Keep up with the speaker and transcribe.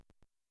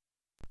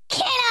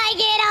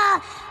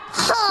You're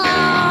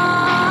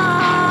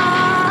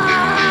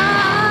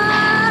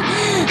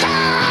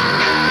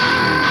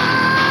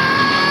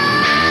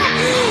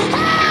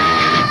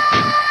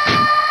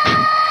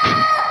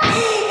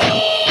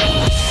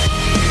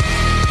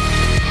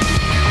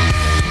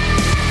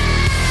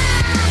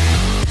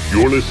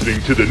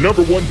listening to the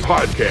 #1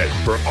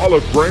 podcast for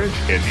Olive Branch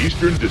and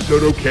Eastern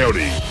DeSoto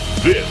County.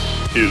 This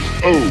is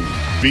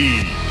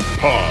OB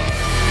Pod.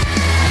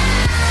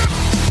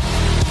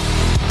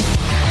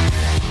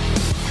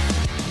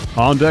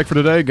 On deck for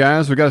today,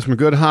 guys, we got some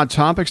good hot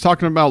topics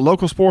talking about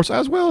local sports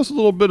as well as a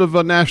little bit of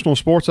national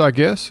sports, I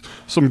guess.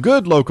 Some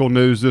good local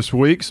news this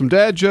week, some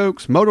dad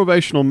jokes,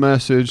 motivational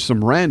message,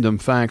 some random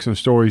facts and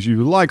stories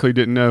you likely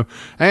didn't know,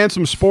 and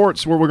some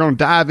sports where we're going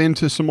to dive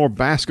into some more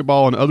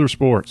basketball and other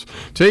sports.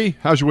 T,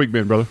 how's your week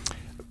been, brother?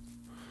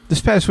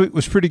 This past week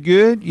was pretty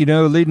good,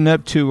 leading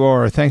up to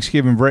our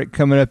Thanksgiving break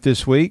coming up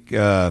this week.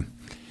 Had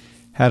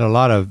a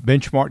lot of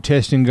benchmark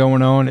testing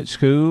going on at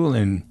school,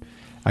 and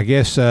I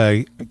guess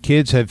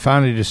kids have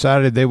finally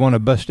decided they want to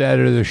bust out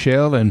of their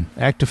shell and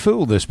act a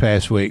fool this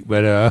past week.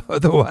 But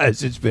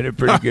otherwise, it's been a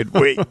pretty good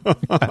week.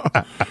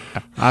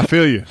 I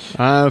feel you.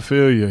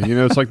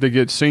 It's like they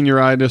get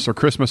senioritis or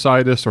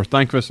Christmasitis or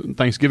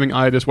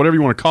Thanksgiving-itis, whatever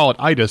you want to call it,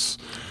 itis.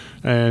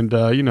 And,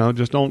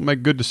 just don't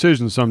make good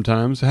decisions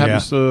sometimes. It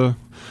happens a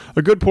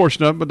good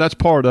portion of it, but that's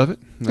part of it.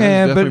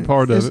 That's definitely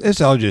part of it.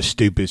 It's all just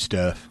stupid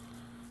stuff.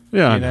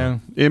 Yeah.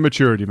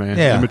 Immaturity, man.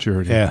 Yeah.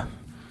 Immaturity. Yeah.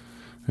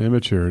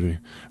 Immaturity.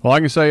 Well, I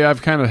can say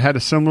I've kind of had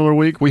a similar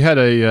week. We had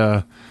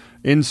a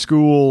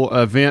in-school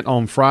event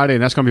on Friday,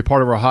 and that's going to be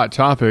part of our hot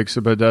topics.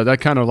 But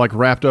that kind of like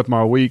wrapped up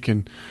my week,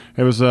 and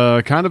it was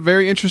kind of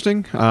very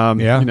interesting.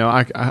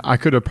 I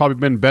could have probably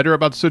been better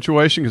about the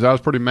situation because I was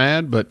pretty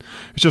mad, but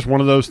it's just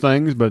one of those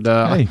things. But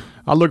I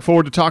look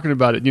forward to talking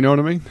about it. You know what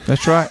I mean?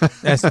 That's right.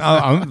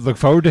 I look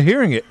forward to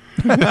hearing it.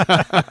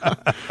 Well,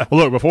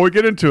 look, before we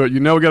get into it, we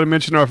got to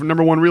mention our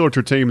 #1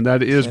 realtor team, and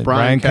that is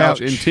Brian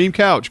Couch and Team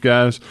Couch,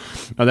 guys.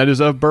 That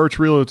is of Birch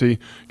Realty.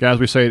 Guys,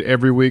 we say it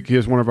every week. He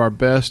is one of our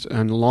best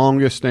and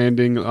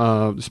longest-standing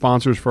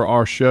sponsors for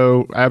our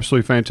show.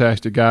 Absolutely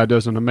fantastic guy.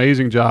 Does an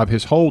amazing job.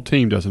 His whole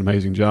team does an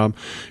amazing job.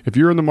 If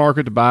you're in the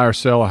market to buy or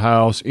sell a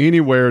house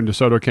anywhere in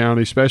DeSoto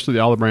County, especially the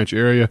Olive Branch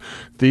area,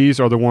 these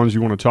are the ones you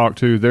want to talk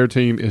to. Their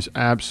team is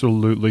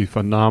absolutely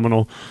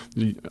phenomenal.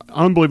 The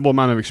unbelievable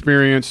amount of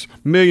experience,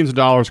 millions of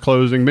dollars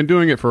closing, been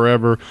doing it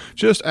forever,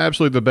 just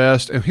absolutely the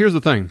best. And here's the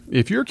thing,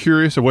 if you're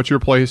curious of what your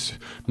place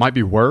might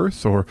be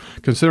worth, or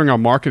considering our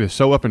market is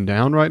so up and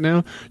down right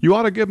now, you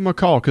ought to give them a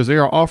call because they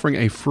are offering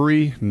a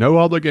free, no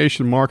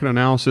obligation market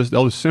analysis.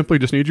 They'll simply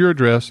just need your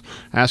address,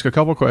 ask a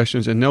couple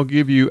questions, and they'll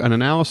give you an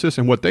analysis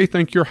and what they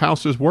think your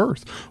house is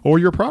worth or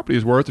your property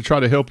is worth to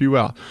try to help you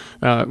out.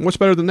 What's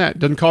better than that?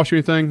 Doesn't cost you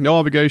anything, no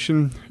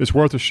obligation, it's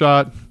worth a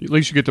shot. At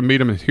least you get to meet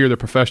them and hear the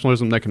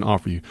professionalism they can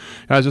offer you.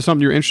 Is this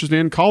something you're interested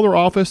in? Call their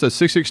office at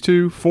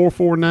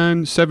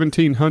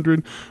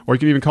 662-449-1700, or you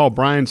can even call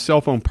Brian's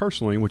cell phone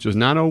personally, which is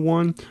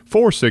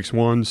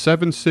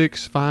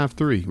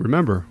 901-461-7653.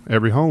 Remember,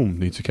 every home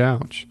needs a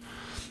couch.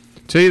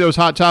 Tell you those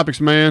hot topics,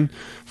 man.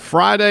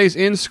 Friday's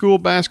in-school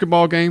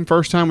basketball game.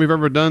 First time we've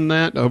ever done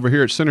that over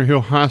here at Center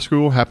Hill High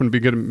School. Happened to be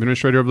a good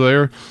administrator over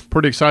there.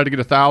 Pretty excited to get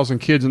 1,000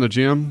 kids in the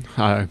gym.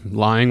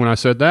 Lying when I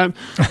said that,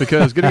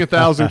 because getting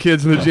 1,000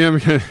 kids in the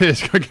gym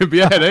is going to be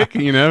a headache,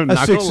 I was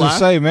fixing to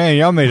say, man,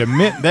 y'all made a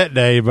mint that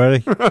day,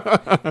 buddy.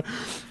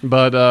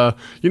 But,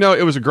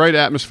 it was a great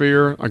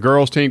atmosphere. Our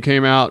girls team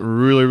came out,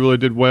 really, really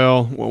did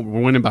well. We're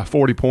winning by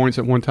 40 points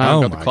at one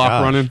time. Got the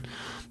clock running.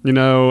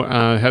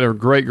 Had a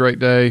great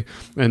day.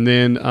 And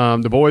then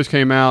the boys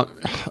came out.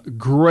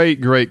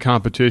 Great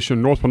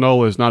competition. North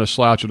Panola is not a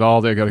slouch at all.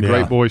 They got a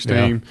great boys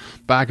team.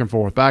 Back and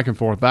forth.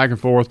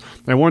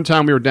 And one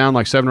time we were down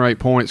like 7 or 8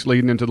 points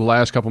leading into the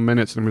last couple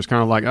minutes, and it was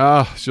kind of like,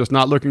 it's just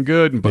not looking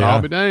good. But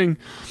I'll be dang.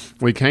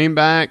 We came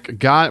back,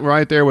 got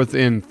right there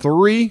within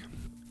 3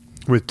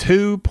 with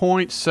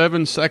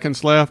 2.7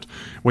 seconds left.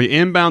 We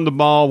inbound the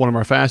ball. One of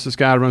our fastest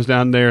guys runs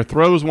down there,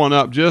 throws one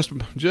up just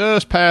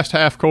past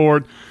half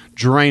court.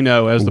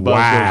 Drano as the buzz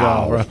goes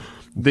off, bro.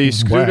 The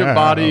student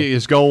body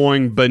is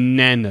going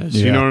bananas.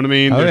 Yeah. You know what I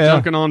mean? They're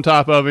dunking on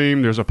top of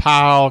him. There's a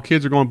pile.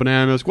 Kids are going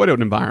bananas. What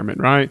an environment,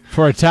 right?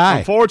 For a tie.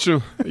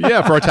 Unfortunately,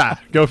 for a tie.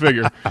 Go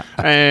figure.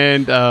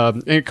 And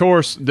of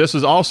course, this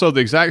is also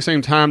the exact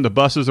same time the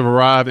buses have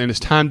arrived, and it's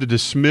time to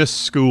dismiss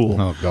school.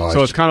 Oh, gosh.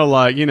 So it's kind of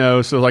like,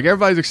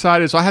 everybody's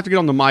excited. So I have to get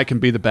on the mic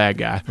and be the bad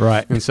guy.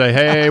 Right. And say,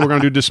 hey, we're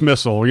going to do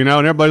dismissal, and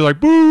everybody's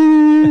like,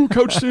 boo,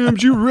 Coach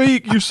Sims, you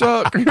reek, you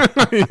suck.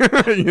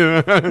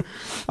 Oh,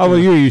 well,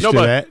 you're used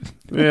to that.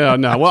 Yeah,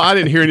 no. Well, I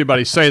didn't hear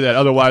anybody say that.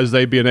 Otherwise,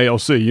 they'd be an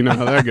ALC. You know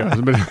how that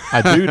goes. But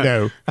I do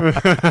know.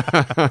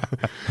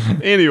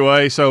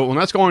 Anyway, so when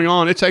that's going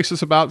on, it takes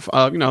us about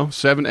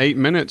 7-8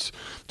 minutes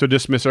to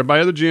dismiss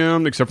everybody at the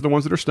gym, except for the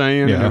ones that are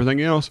staying and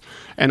everything else.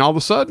 And all of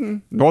a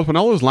sudden, North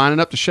Panola is lining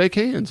up to shake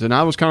hands, and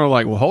I was kind of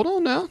like, "Well, hold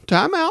on now,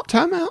 time out."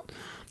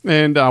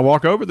 And I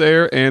walk over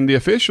there, and the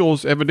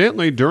officials,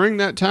 evidently during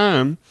that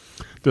time,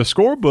 The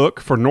scorebook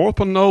for North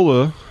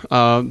Panola,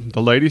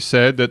 the lady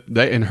said that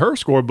in her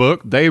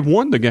scorebook, they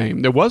won the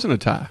game. There wasn't a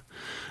tie,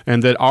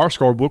 and that our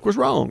scorebook was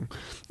wrong.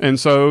 And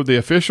so the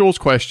officials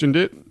questioned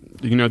it,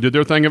 did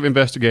their thing of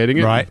investigating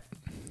it. Right.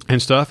 And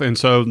stuff. And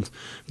so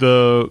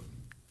the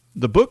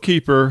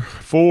bookkeeper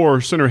for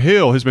Center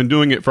Hill has been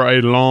doing it for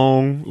a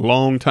long,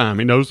 long time.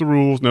 He knows the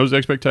rules, knows the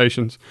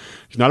expectations.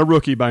 He's not a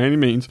rookie by any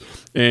means.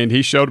 And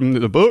he showed him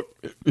the book.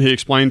 He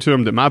explained to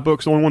him that my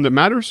book's the only one that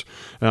matters.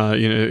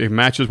 It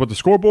matches what the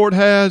scoreboard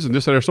has and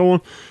this, that, or so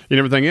on, and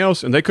everything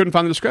else. And they couldn't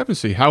find the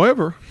discrepancy.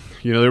 However,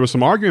 there was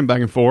some arguing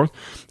back and forth.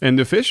 And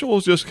the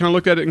officials just kind of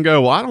looked at it and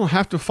go, well, I don't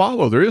have to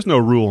follow. There is no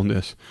rule in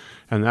this.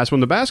 And that's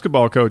when the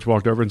basketball coach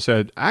walked over and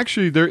said,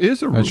 actually, there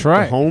is a rule. That's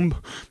right.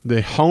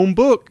 The home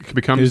book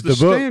becomes the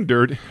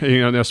standard.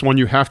 That's the one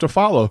you have to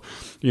follow.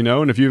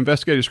 And if you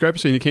investigate a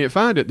discrepancy and you can't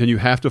find it, then you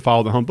have to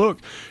follow the home book.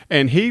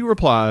 And he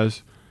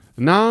replies,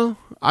 no,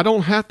 I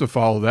don't have to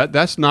follow that.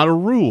 That's not a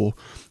rule.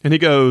 And he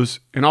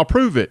goes, and I'll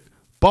prove it.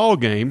 Ball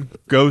game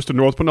goes to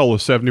North Panola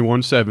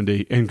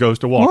 71-70 and goes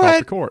to walk off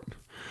the court.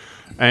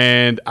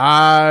 And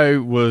I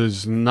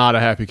was not a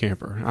happy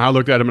camper. I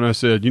looked at him and I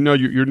said,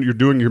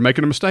 you're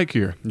making a mistake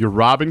here. You're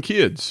robbing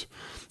kids.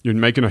 You're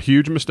making a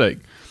huge mistake.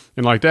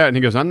 And like that. And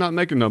he goes, I'm not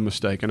making no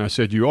mistake. And I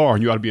said, you are.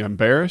 And you ought to be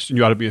embarrassed. And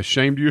you ought to be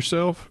ashamed of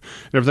yourself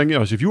and everything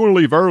else. If you want to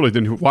leave early,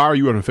 then why are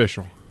you an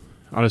official?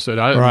 I just said,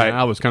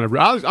 I was kind of,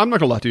 I'm not going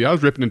to lie to you. I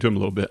was ripping into him a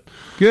little bit.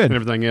 Good. And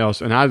everything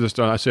else. And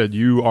I said,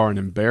 you are an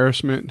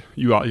embarrassment.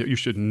 You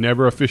should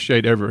never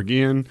officiate ever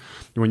again.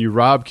 When you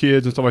rob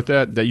kids and stuff like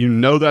that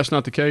that's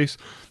not the case.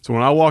 So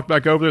when I walked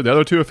back over there, the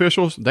other two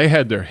officials, they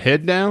had their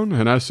head down.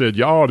 And I said,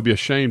 y'all ought to be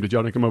ashamed that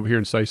y'all didn't come over here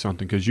and say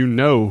something because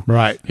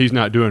he's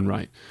not doing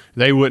right.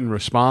 They wouldn't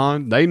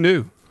respond. They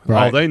knew.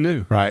 Right. All they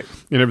knew. Right.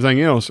 And everything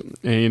else.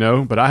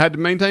 And, but I had to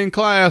maintain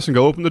class and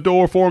go open the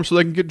door for them so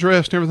they can get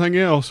dressed and everything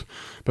else.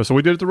 But so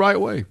we did it the right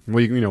way.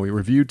 We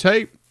reviewed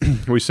tape.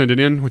 We sent it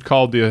in. We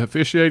called the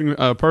officiating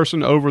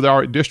person over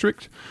our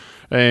district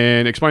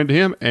and explained to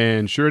him.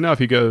 And sure enough,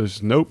 he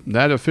goes, nope,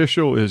 that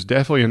official is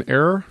definitely an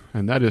error.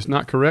 And that is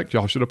not correct.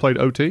 Y'all should have played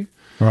OT.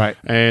 Right.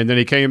 And then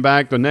he came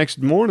back the next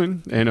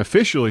morning and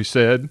officially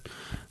said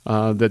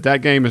that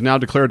game is now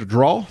declared a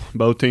draw.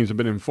 Both teams have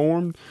been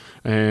informed.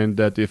 And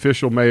that the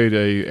official made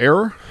a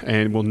error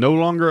and will no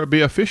longer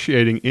be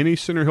officiating any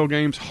Center Hill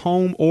games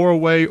home or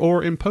away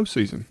or in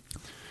postseason.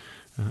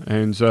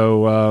 And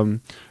so,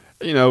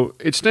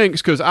 it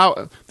stinks because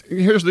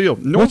here's the deal.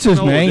 What's his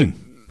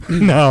name?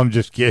 No, I'm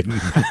just kidding.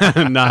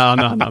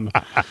 No.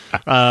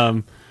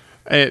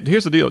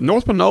 Here's the deal.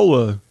 North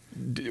Panola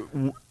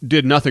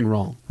did nothing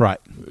wrong. Right.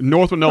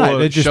 North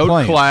Panola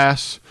showed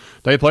class.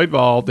 They played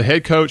ball. The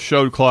head coach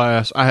showed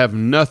class. I have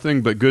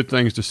nothing but good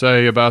things to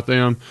say about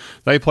them.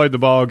 They played the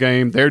ball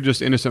game. They're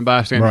just innocent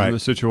bystanders in the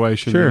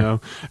situation, Sure.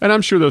 And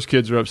I'm sure those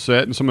kids are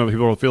upset, and some of the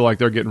people will feel like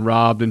they're getting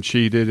robbed and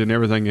cheated and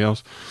everything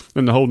else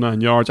in the whole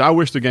 9 yards. I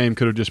wish the game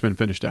could have just been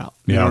finished out.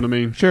 You know what I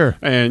mean? Sure.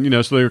 And,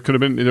 so there could have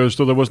been,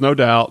 so there was no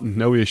doubt and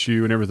no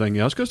issue and everything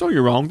else. Because don't get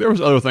me wrong, there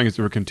was other things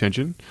that were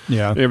contention.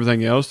 Yeah. And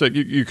everything else that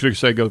you could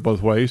say goes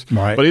both ways.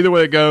 Right. But either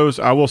way it goes,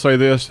 I will say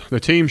this.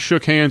 The team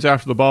shook hands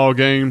after the ball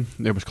game.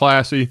 It was classy.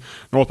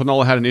 North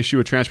Panola had an issue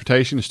with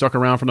transportation. Stuck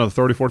around for another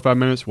 30, 45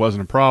 minutes.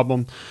 Wasn't a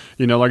problem.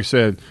 Like I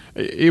said,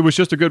 it was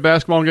just a good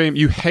basketball game.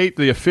 You hate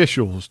the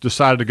officials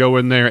decided to go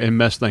in there and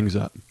mess things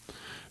up.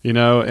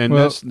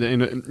 Officiating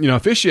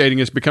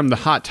has become the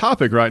hot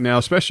topic right now,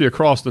 especially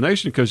across the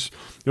nation, because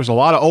there's a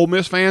lot of Ole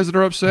Miss fans that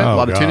are upset. A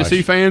lot of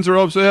Tennessee fans are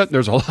upset.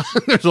 There's a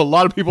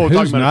lot of people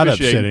talking about officiating. Who's not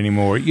upset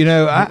anymore?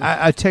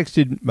 I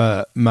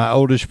texted my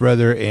oldest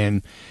brother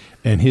and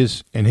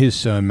his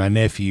son, my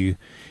nephew.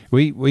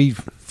 We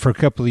for a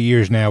couple of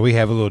years now, we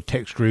have a little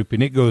text group,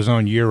 and it goes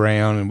on year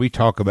round, and we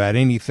talk about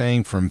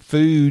anything from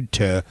food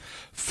to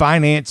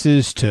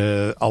finances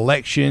to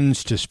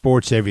elections to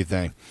sports,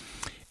 everything.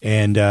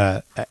 And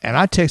I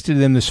texted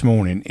them this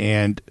morning,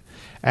 and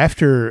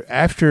after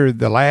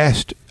the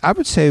last, I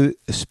would say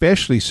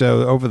especially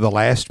so over the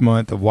last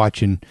month of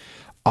watching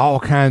all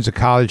kinds of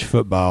college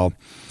football,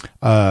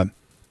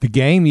 the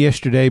game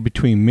yesterday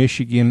between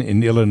Michigan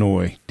and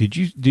Illinois. Did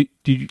you see?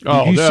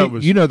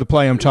 You know the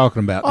play I'm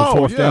talking about, the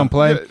fourth down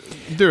play.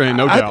 There ain't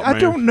no doubt. I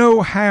don't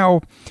know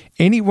how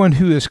anyone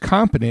who is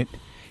competent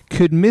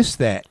could miss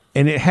that,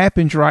 and it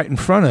happens right in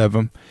front of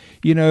them.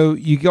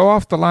 You go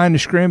off the line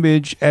of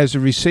scrimmage as a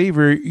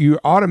receiver, you're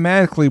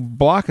automatically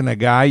blocking a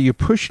guy. You're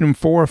pushing him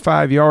 4 or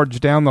 5 yards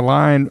down the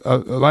line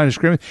of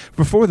scrimmage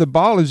before the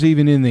ball is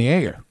even in the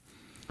air.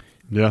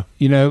 Yeah,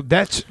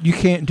 you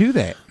can't do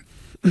that.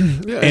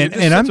 Yeah,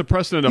 and I'm a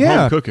precedent of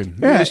home cooking.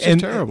 Yeah, it's just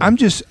terrible.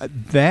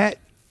 That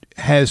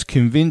has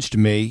convinced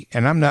me,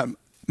 and I'm not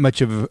much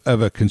of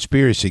a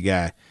conspiracy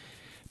guy,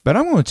 but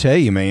I'm going to tell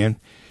you, man,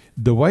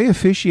 the way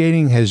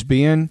officiating has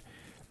been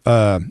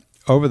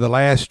over the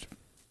last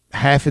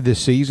half of the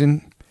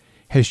season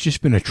has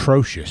just been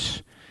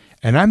atrocious.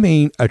 And I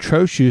mean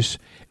atrocious,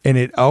 and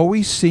it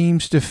always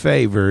seems to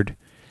favor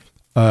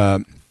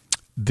the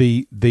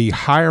the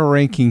higher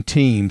ranking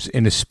teams,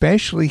 and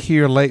especially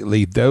here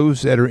lately,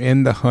 those that are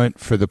in the hunt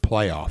for the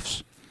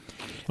playoffs.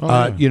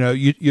 You know,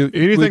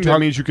 anything that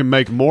means you can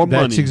make more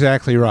money. That's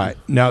exactly right.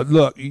 Now,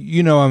 look,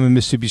 you know I'm a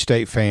Mississippi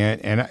State fan,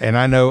 and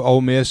I know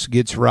Ole Miss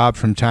gets robbed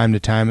from time to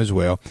time as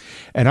well.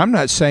 And I'm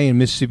not saying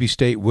Mississippi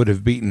State would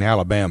have beaten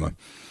Alabama,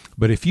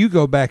 but if you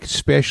go back,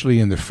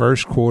 especially in the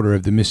first quarter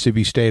of the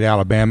Mississippi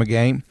State-Alabama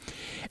game,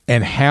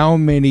 and how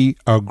many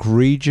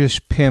egregious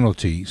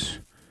penalties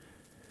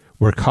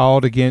were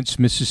called against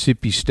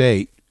Mississippi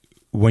State,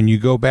 when you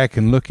go back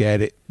and look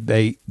at it,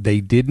 they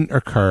didn't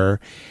occur,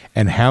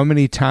 and how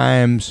many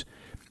times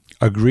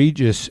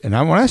egregious, and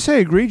when I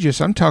say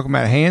egregious, I'm talking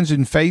about hands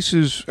and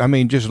faces. I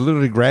mean, just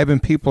literally grabbing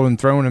people and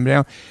throwing them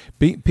down,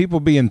 people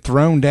being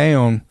thrown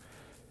down,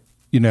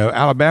 you know,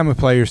 Alabama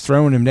players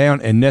throwing them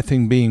down and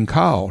nothing being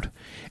called.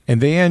 And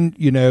then,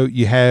 you know,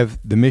 you have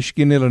the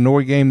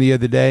Michigan-Illinois game the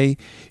other day.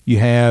 You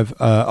have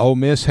Ole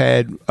Miss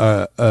had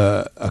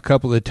a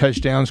couple of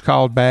touchdowns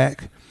called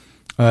back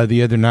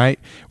the other night.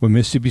 When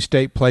Mississippi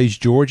State plays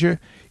Georgia,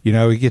 you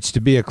know, it gets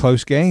to be a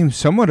close game,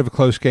 somewhat of a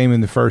close game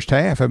in the first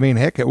half. I mean,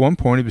 heck, at one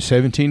point it was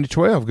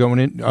 17-12 going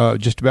in,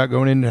 just about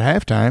going into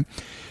halftime.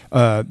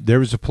 There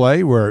was a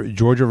play where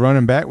Georgia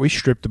running back, we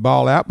stripped the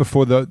ball out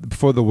before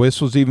the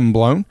whistle's even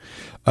blown.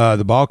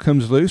 The ball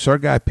comes loose. Our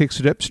guy picks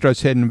it up,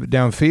 starts heading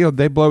downfield.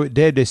 They blow it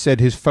dead. They said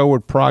his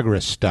forward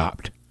progress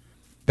stopped.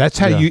 That's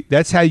how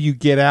you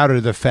get out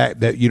of the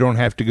fact that you don't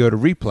have to go to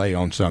replay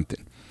on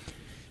something.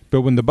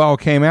 But when the ball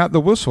came out,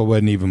 the whistle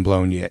wasn't even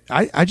blown yet.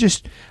 I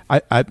think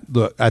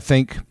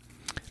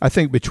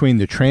between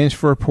the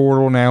transfer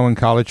portal now in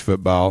college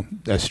football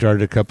that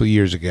started a couple of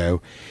years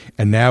ago,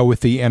 and now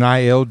with the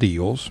NIL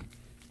deals,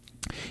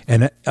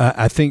 and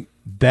I think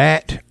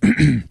that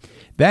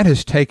that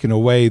has taken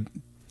away,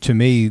 to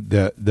me,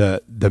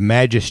 the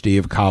majesty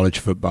of college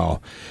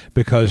football,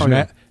 because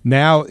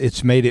now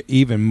it's made it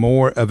even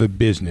more of a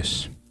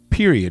business.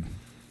 Period.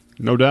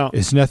 No doubt.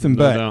 It's nothing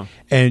but.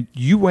 And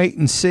you wait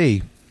and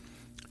see.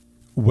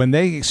 When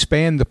they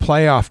expand the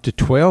playoff to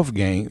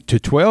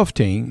 12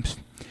 teams,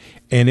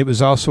 and it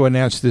was also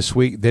announced this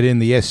week that in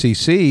the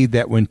SEC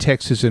that when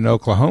Texas and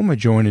Oklahoma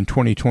join in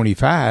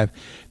 2025,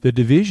 the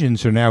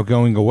divisions are now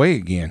going away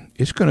again.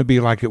 It's going to be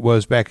like it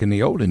was back in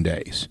the olden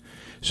days.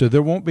 So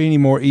there won't be any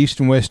more East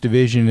and West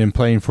division and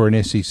playing for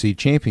an SEC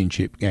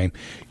championship game.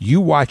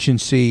 You watch and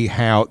see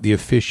how the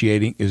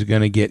officiating is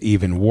going to get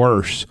even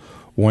worse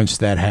once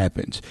that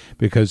happens,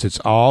 because it's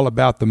all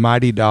about the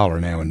mighty dollar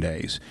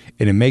nowadays.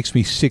 And it makes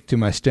me sick to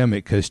my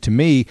stomach, because to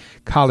me,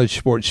 college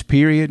sports,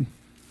 period,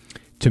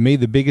 to me,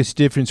 the biggest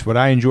difference, what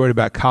I enjoyed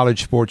about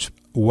college sports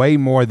way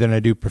more than I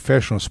do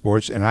professional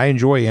sports, and I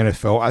enjoy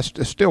NFL. I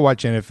still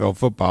watch NFL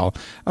football.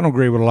 I don't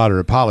agree with a lot of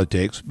the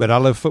politics, but I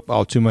love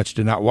football too much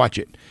to not watch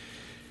it.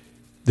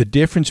 The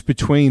difference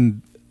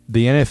between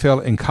the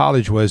NFL and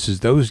college is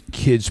those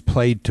kids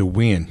played to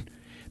win.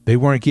 They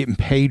weren't getting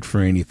paid for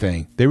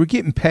anything. They were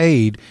getting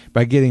paid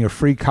by getting a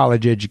free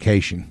college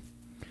education.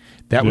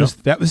 That was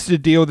the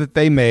deal that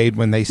they made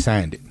when they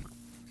signed it.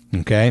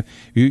 Okay?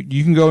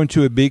 You can go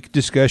into a big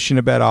discussion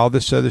about all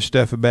this other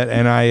stuff about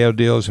NIL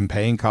deals and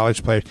paying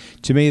college players.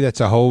 To me, that's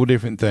a whole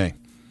different thing.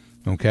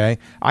 Okay?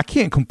 I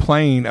can't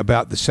complain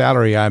about the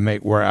salary I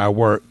make where I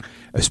work,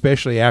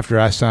 especially after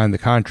I signed the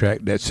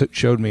contract that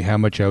showed me how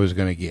much I was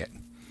going to get.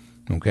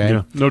 Okay?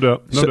 Yeah, no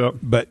doubt.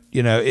 But,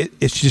 you know,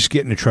 it's just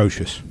getting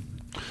atrocious.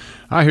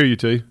 I hear you,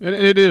 T. And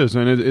it is,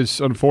 and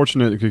it's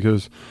unfortunate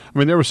because, I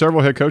mean, there were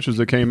several head coaches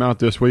that came out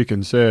this week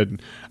and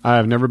said, I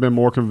have never been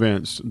more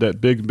convinced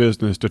that big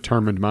business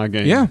determined my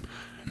game. Yeah.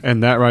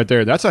 And that right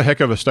there, that's a heck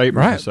of a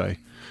statement right. to say,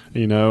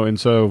 you know, and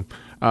so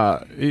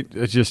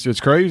it's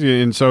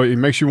crazy. And so it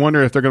makes you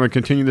wonder if they're going to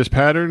continue this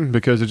pattern,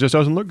 because it just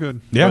doesn't look good.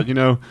 Yeah. But, you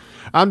know,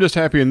 I'm just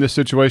happy in this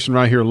situation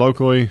right here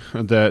locally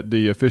that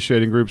the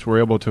officiating groups were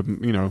able to,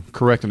 you know,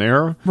 correct an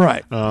error.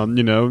 Right.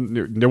 You know,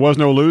 there was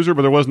no loser,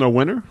 but there was no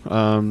winner.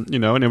 You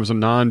know, and it was a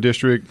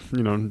non-district,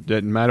 you know,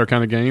 didn't matter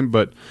kind of game,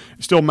 but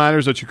it still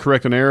matters that you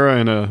correct an error,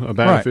 and a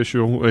bad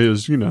official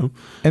is, you know,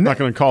 not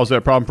going to cause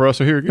that problem for us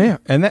here again.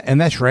 Yeah, and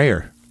that's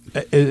rare.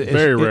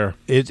 Very rare.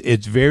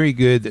 It's very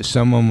good that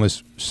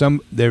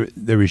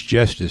there was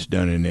justice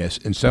done in this,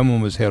 and someone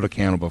was held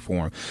accountable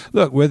for him.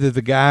 Look, whether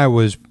the guy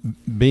was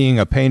being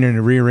a pain in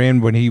the rear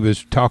end when he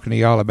was talking to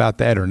y'all about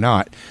that or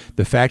not,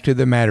 the fact of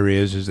the matter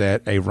is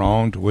that a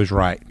wronged was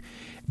right.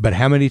 But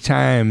how many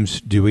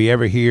times do we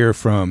ever hear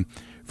from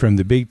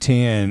the Big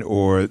Ten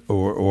or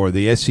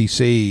the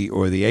SEC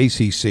or the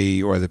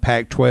ACC or the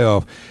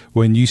Pac-12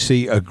 when you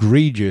see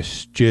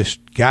egregious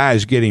just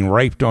guys getting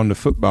raped on the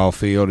football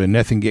field and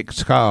nothing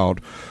gets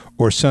called,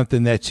 or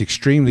something that's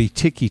extremely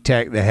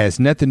ticky-tack that has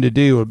nothing to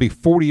do, it'll be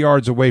 40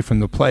 yards away from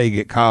the play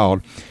get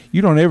called.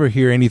 You don't ever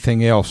hear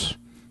anything else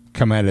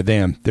come out of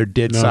them. They're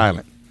dead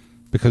silent,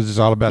 because it's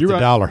all about the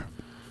dollar.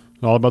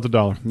 All about the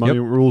dollar. Money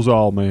rules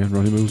all, man.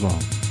 Money moves all.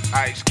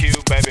 Ice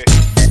Cube, baby.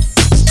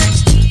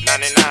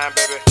 99,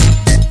 baby.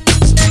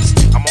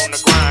 I'm on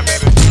the grind,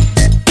 baby.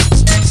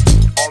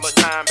 All the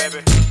time,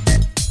 baby.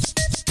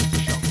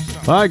 Show me something.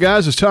 All right,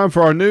 guys, it's time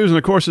for our news, and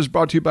of course, it's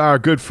brought to you by our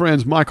good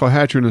friends Michael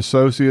Hatcher and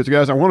Associates.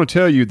 Guys, I want to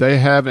tell you they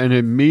have an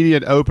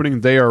immediate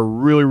opening they are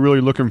really,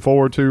 really looking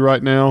forward to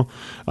right now.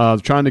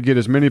 Trying to get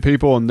as many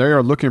people, and they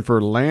are looking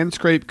for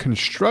landscape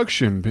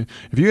construction.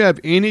 If you have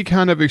any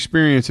kind of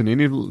experience in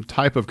any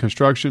type of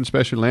construction,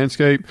 especially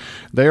landscape,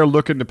 they are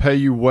looking to pay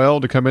you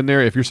well to come in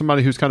there. If you're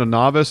somebody who's kind of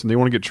novice and they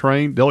want to get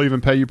trained, they'll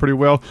even pay you pretty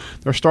well.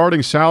 Their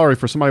starting salary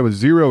for somebody with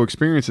zero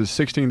experience is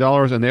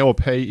 $16, and they will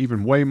pay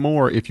even way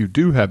more if you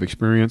do have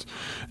experience.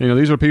 You know,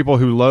 these are people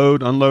who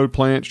load, unload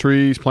plant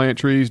trees,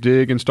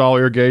 dig, install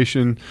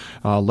irrigation,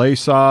 lay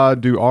sod,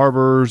 do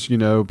arbors,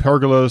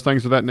 pergolas,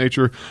 things of that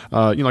nature.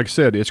 Like I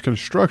said, it's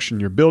construction.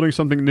 You're building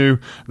something new.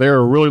 They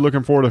are really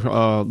looking forward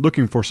to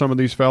looking for some of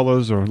these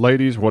fellas or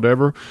ladies,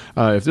 whatever.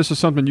 If this is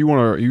something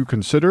you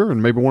consider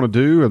and maybe want to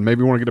do, and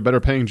maybe want to get a better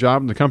paying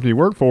job in the company you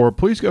work for,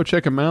 please go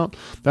check them out.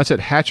 That's at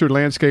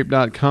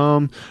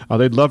HatcherLandscape.com.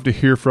 They'd love to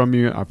hear from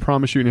you. I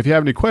promise you. And if you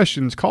have any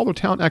questions, call the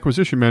talent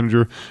acquisition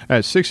manager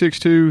at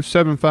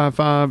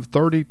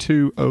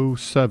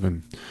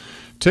 662-755-3207.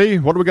 T,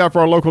 what do we got for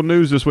our local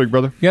news this week,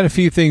 brother? Got a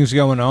few things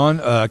going on.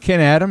 Ken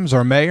Adams,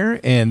 our mayor,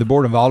 and the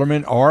Board of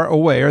Aldermen are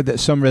aware that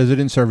some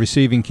residents are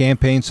receiving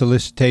campaign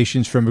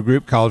solicitations from a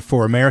group called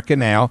For America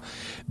Now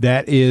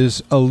that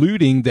is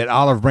alluding that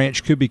Olive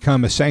Branch could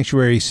become a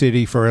sanctuary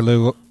city for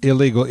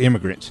illegal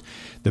immigrants.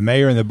 The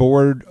mayor and the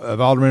Board of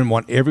Aldermen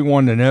want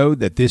everyone to know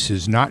that this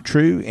is not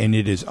true and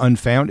it is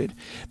unfounded.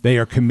 They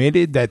are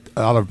committed that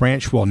Olive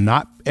Branch will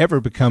not ever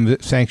become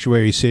a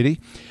sanctuary city.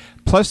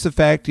 Plus the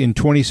fact in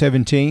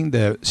 2017,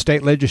 the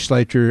state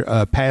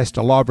legislature passed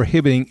a law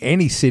prohibiting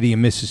any city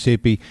in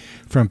Mississippi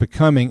from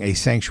becoming a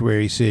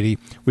sanctuary city,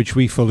 which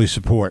we fully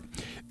support.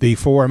 The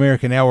For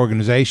America Now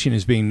organization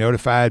is being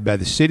notified by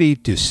the city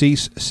to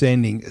cease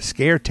sending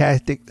scare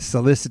tactic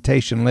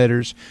solicitation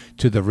letters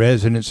to the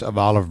residents of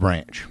Olive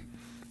Branch.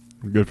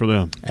 Good for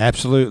them.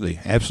 Absolutely.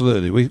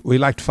 We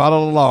like to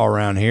follow the law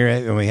around here,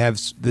 and we have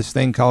this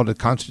thing called the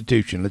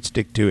Constitution. Let's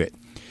stick to it.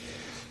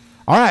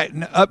 All right,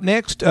 up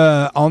next,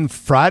 on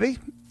Friday,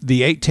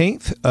 the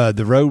 18th,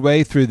 the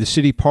roadway through the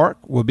city park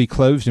will be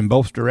closed in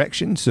both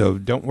directions, so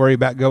don't worry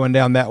about going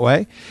down that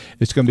way.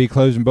 It's going to be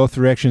closed in both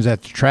directions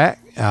at the track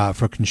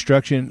for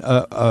construction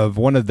of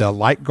one of the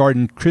Light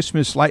Garden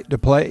Christmas light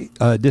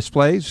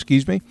displays.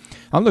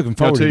 I'm looking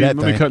forward to that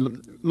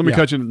thing. Let me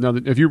cut you. Now,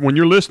 when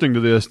you're listening to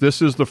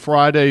this is the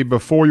Friday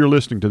before you're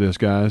listening to this,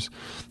 guys.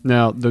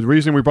 Now, the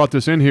reason we brought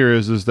this in here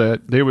is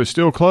that they were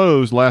still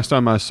closed last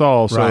time I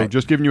saw. So right.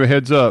 Just giving you a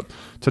heads up.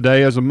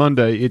 Today, as a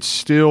Monday, it's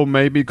still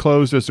maybe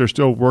closed as they're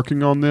still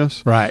working on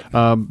this. Right.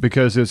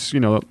 Because it's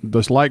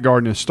this light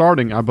garden is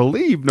starting, I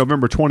believe,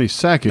 November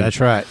 22nd. That's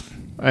right.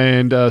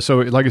 And so,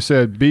 like I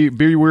said,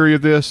 be wary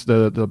of this.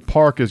 The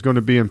park is going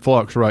to be in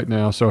flux right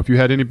now. So if you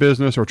had any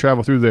business or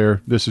travel through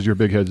there, this is your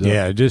big heads up.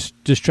 Yeah, just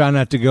try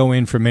not to go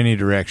in from any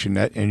direction,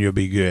 and you'll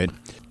be good.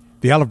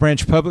 The Olive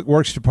Branch Public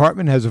Works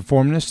Department has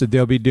informed us that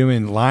they'll be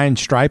doing line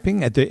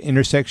striping at the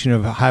intersection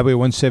of Highway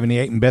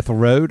 178 and Bethel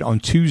Road on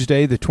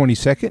Tuesday, the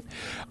 22nd.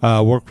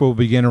 Work will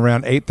begin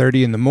around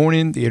 8:30 in the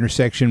morning. The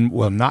intersection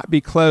will not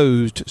be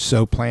closed,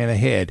 so plan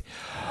ahead.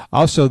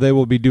 Also, they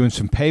will be doing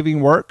some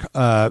paving work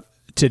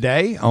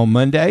today, on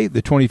Monday,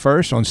 the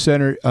 21st,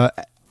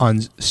 on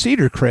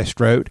Cedar Crest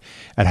Road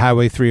at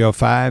Highway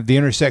 305. The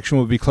intersection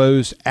will be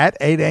closed at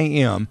 8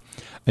 a.m.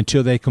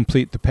 until they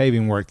complete the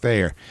paving work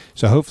there.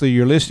 So hopefully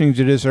you're listening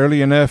to this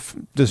early enough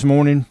this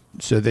morning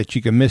so that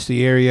you can miss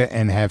the area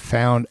and have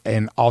found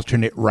an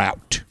alternate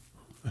route.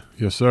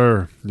 Yes,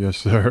 sir. Yes,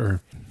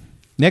 sir.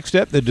 Next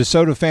up, the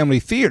DeSoto Family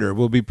Theater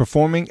will be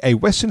performing A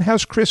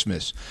Westinghouse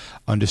Christmas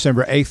on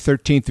December 8th,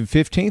 13th, and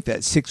 15th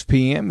at 6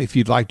 p.m. if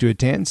you'd like to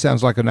attend.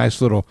 Sounds like a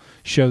nice little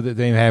show that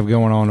they have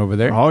going on over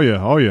there. Oh,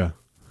 yeah.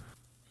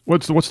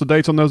 What's the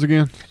dates on those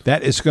again?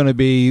 That is going to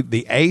be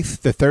the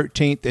 8th, the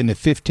 13th, and the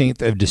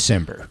 15th of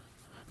December.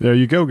 There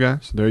you go,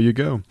 guys. There you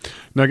go.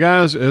 Now,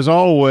 guys, as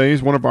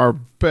always, one of our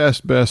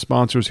best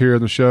sponsors here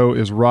in the show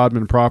is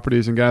Rodman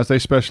Properties. And, guys, they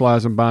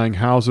specialize in buying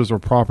houses or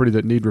property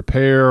that need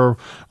repair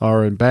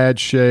or in bad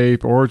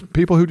shape, or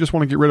people who just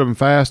want to get rid of them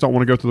fast, don't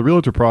want to go through the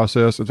realtor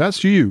process. If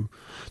that's you,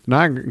 then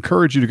I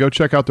encourage you to go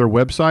check out their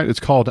website.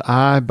 It's called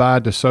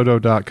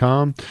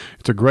iBuyDeSoto.com.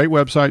 It's a great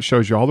website.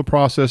 Shows you all the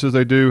processes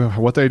they do,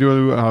 what they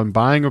do on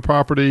buying a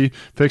property,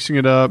 fixing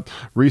it up,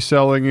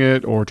 reselling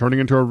it, or turning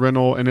it into a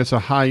rental. And it's a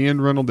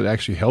high-end rental that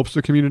actually helps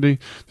the community.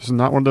 This is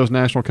not one of those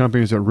national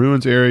companies that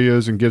ruins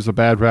areas and gives a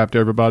bad rap to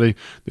everybody.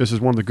 This is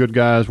one of the good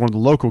guys, one of the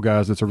local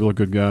guys that's a really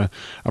good guy.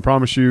 I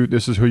promise you,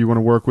 this is who you want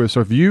to work with.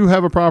 So if you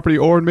have a property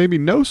or maybe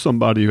know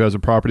somebody who has a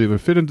property that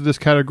would fit into this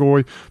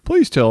category,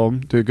 please tell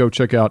them to go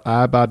check out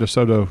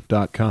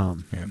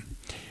iBuyDeSoto.com. Yeah.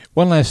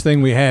 One last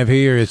thing we have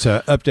here is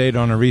an update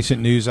on a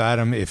recent news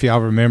item. If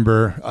y'all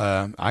remember,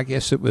 I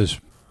guess it was,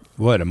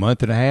 a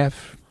month and a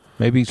half?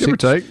 Maybe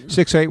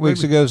 6 8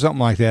 weeks ago, something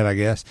like that, I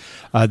guess.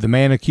 The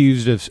man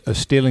accused of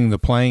stealing the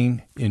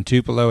plane in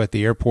Tupelo at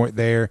the airport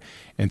there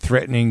and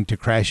threatening to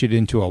crash it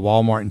into a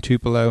Walmart in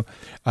Tupelo.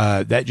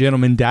 That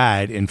gentleman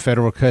died in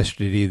federal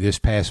custody this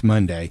past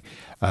Monday.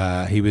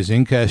 He was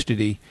in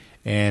custody,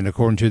 And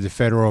according to the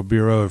Federal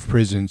Bureau of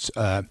Prisons,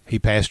 he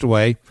passed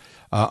away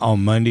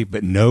on Monday,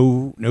 but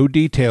no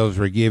details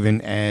were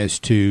given as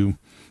to,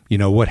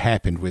 what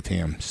happened with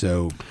him.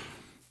 So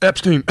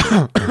Epstein,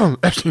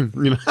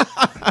 Epstein,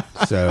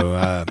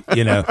 So,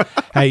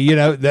 hey,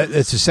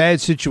 that's a sad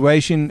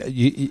situation.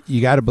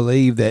 You got to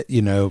believe that,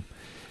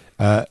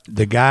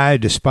 the guy,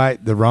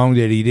 despite the wrong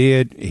that he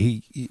did,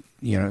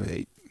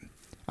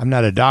 I'm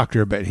not a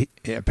doctor, but he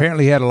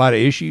apparently had a lot of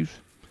issues.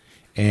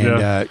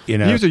 And, he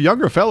was a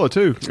younger fellow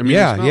too. I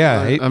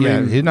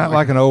mean, he's not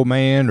like an old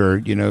man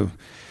or,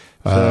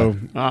 So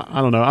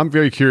I don't know. I'm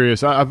very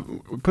curious. I've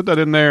put that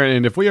in there,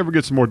 and if we ever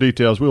get some more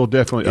details, we will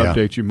definitely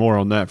update you more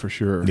on that for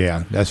sure.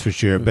 Yeah, that's for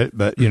sure. But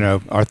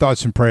our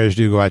thoughts and prayers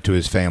do go out to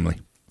his family.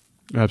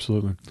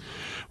 Absolutely.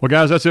 Well,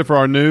 guys, that's it for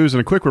our news.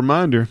 And a quick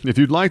reminder, if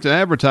you'd like to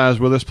advertise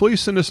with us, please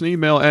send us an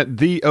email at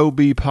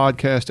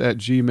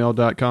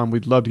theobpodcast@gmail.com.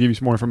 We'd love to give you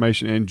some more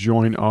information and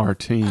join our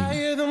team. I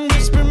hear them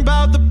whispering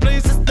about the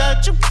places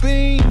that you've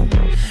been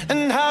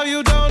and how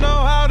you don't know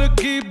how to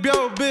keep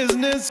your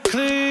business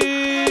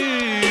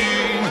clean.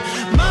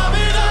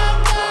 Mommy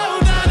don't know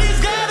daddy's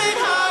getting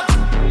hot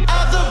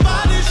at the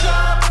body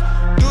shop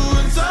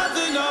doing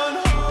something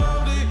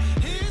unholy.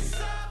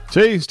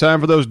 See, it's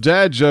time for those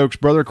dad jokes,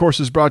 brother. Of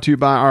course, it's brought to you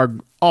by our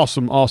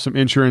awesome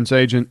insurance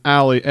agent,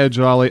 Ali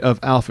Edjali of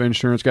Alpha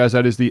Insurance. Guys,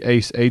 that is the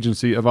ACE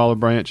agency of Olive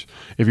Branch.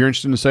 If you're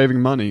interested in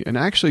saving money and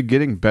actually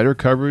getting better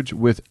coverage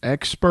with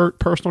expert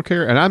personal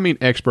care, and I mean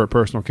expert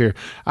personal care,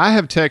 I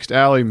have texted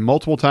Ali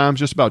multiple times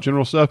just about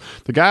general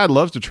stuff. The guy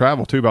loves to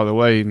travel too, by the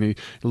way, and he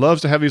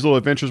loves to have these little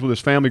adventures with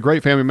his family.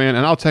 Great family man.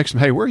 And I'll text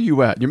him, hey, where are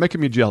you at? You're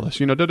making me jealous.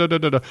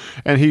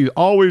 And he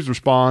always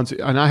responds.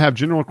 And I have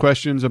general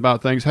questions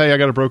about things. Hey, I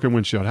got a broken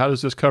windshield. How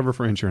does this cover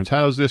for insurance?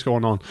 How is this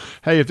going on?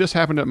 Hey, if this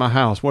happened at my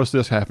house, what's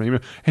this happening?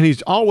 And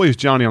he's always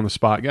Johnny on the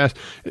spot. Guys,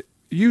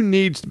 you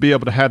need to be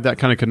able to have that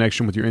kind of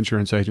connection with your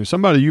insurance agent.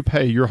 Somebody you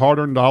pay your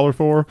hard-earned dollar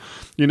for,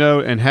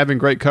 and having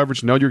great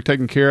coverage, know you're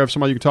taken care of,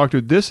 somebody you can talk to.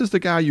 This is the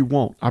guy you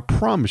want. I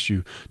promise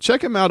you.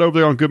 Check him out over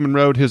there on Goodman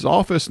Road. His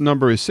office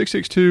number is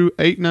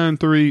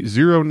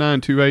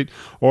 662-893-0928.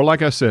 Or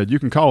like I said, you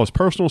can call his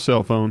personal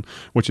cell phone,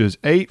 which is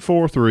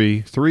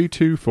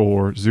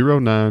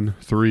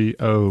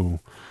 843-324-0930.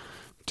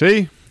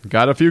 T,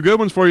 got a few good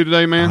ones for you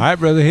today, man. All right,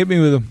 brother, hit me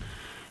with them.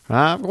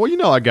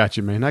 Well, I got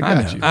you, man. I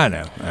got you. I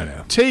know.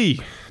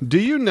 T, do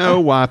you know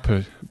why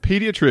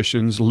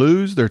pediatricians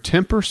lose their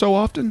temper so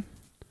often?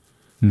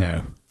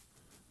 No.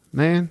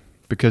 Man,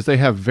 because they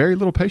have very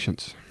little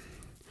patience.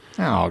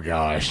 Oh,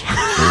 gosh.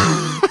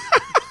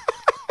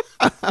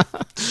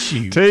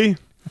 T,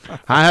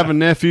 I have a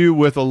nephew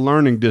with a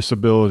learning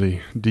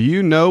disability. Do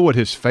you know what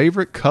his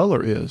favorite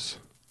color is?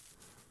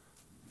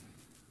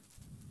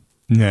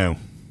 No.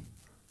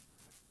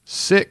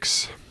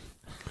 6.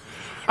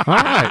 All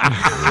right.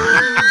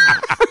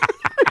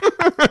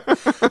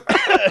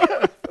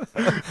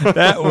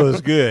 That was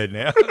good.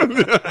 Now.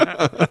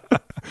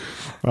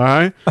 All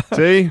right.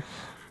 See,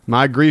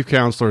 my grief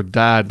counselor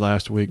died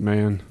last week,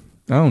 man.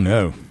 Oh,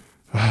 no.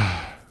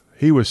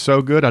 He was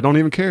so good, I don't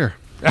even care.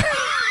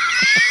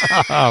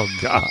 Oh,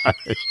 God.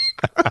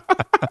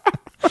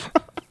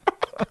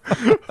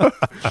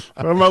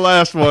 Well, my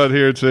last one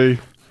here, T.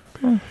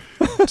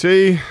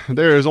 T,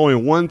 there is only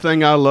one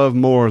thing I love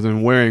more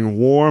than wearing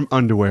warm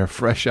underwear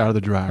fresh out of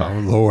the dryer. Oh,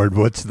 Lord,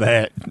 what's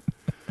that?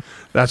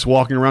 That's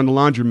walking around the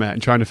laundromat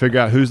and trying to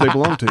figure out whose they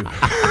belong to.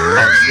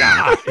 Oh,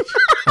 gosh.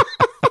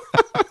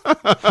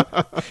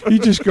 You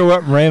just go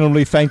up and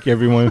randomly thank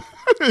everyone.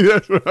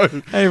 That's right.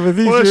 Hey, with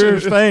these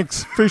yours,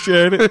 thanks.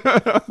 Appreciate it.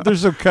 They're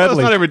so cuddly. Well,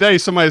 it's not every day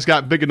somebody's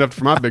got big enough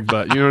for my big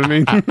butt. You know what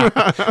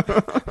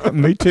I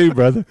mean? Me too,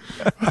 brother.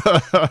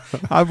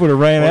 I would have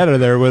ran out of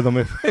there with them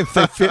if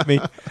they fit me.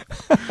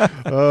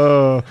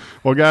 Well,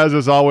 guys,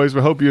 as always,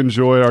 we hope you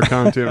enjoy our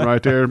content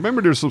right there.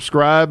 Remember to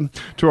subscribe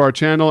to our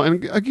channel.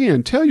 And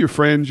again, tell your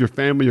friends, your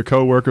family, your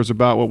coworkers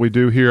about what we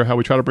do here, how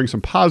we try to bring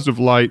some positive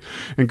light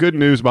and good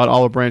news about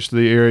Olive Branch to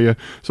the area.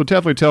 So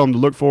definitely tell them to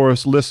look for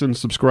us, listen,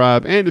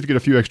 subscribe, and if you get a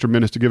few extra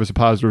minutes to give us a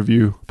positive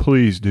review,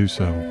 please do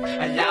so.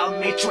 Allow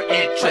me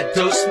to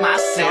introduce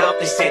myself.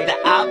 They say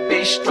that I've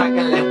been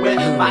struggling with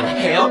my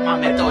health. My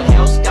mental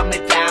health's got me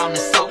down in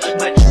so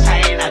much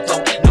pain. I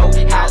don't know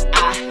how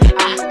I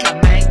can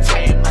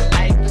maintain my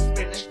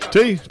life.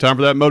 T, time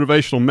for that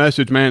motivational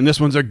message, man. This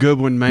one's a good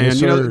one, man. Yes,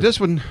 sir. This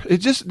one,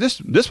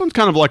 this one's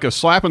kind of like a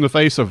slap in the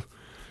face of,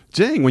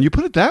 dang, when you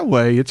put it that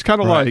way, it's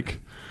kind of like,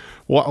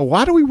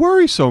 why do we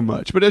worry so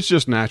much? But it's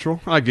just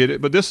natural. I get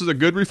it. But this is a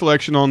good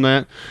reflection on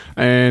that.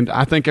 And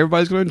I think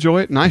everybody's going to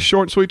enjoy it. Nice,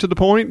 short, and sweet to the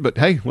point. But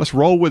hey, let's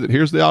roll with it.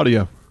 Here's the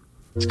audio.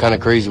 It's kind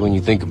of crazy when you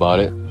think about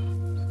it,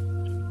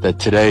 that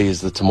today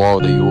is the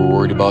tomorrow that you were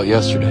worried about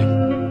yesterday.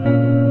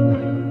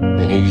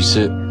 And here you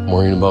sit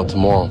worrying about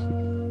tomorrow,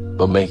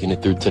 but making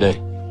it through today.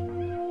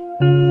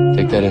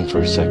 Take that in for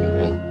a second,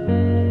 man.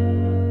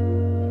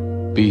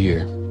 Be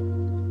here.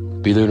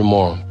 Be there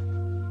tomorrow.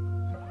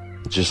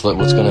 Just let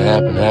what's going to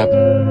happen, happen.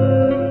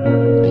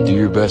 And do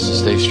your best to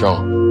stay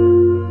strong.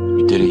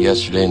 You did it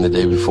yesterday and the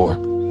day before.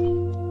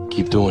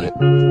 Keep doing it.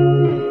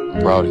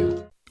 I'm proud of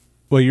you.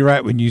 Well, you're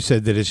right when you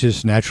said that it's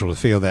just natural to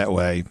feel that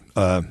way.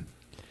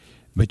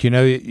 But,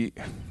 you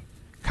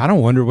kind of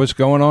wonder what's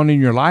going on in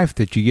your life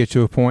that you get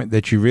to a point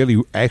that you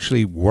really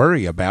actually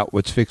worry about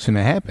what's fixing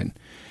to happen.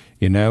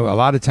 A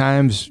lot of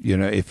times,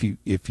 if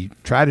you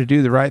try to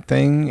do the right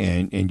thing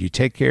and you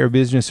take care of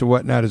business and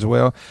whatnot as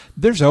well,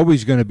 there's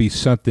always going to be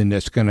something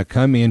that's going to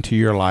come into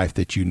your life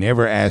that you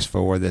never asked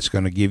for that's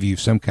going to give you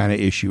some kind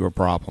of issue or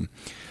problem.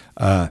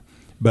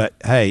 But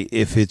hey,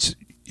 if it's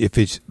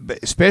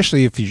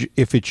especially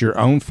if it's your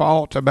own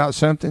fault about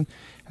something,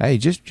 hey,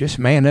 just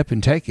man up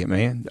and take it,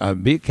 man.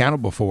 Be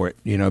accountable for it.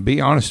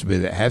 Be honest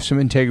with it. Have some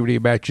integrity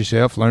about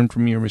yourself. Learn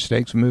from your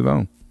mistakes and move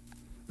on.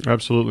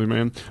 Absolutely,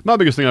 man. My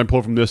biggest thing I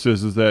pull from this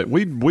is that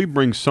we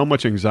bring so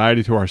much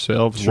anxiety to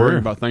ourselves, worrying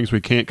about things we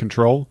can't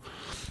control,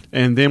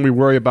 and then we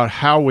worry about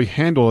how we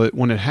handle it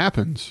when it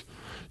happens.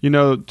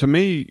 To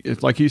me,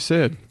 it's like he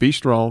said, be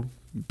strong,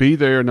 be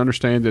there and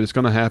understand that it's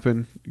going to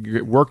happen,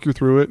 work you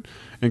through it,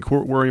 and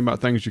quit worrying about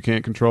things you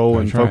can't control.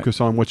 That's and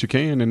focus on what you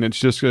can. And it's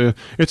just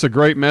it's a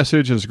great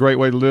message, and it's a great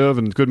way to live,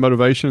 and it's good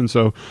motivation.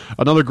 So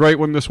another great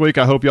one this week.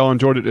 I hope y'all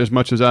enjoyed it as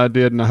much as I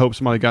did, and I hope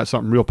somebody got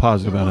something real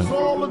positive out of it. It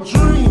was all a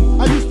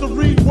dream. I used to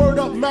read Word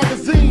Up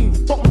magazine,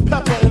 Salt and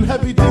Pepper and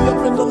Heavy D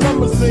up in the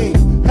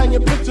limousine,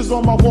 hanging pictures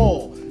on my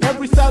wall.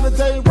 Every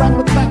Saturday, rap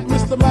attack,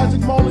 Mr. Magic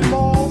Molly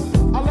Mall.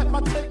 I let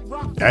my tape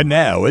rock. And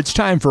now it's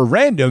time for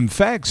Random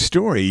Fact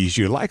Stories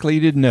You Likely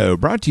Didn't Know,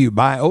 brought to you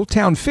by Old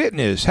Town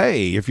Fitness.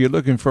 Hey, if you're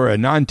looking for a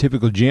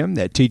non-typical gym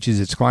that teaches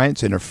its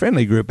clients in a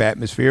friendly group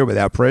atmosphere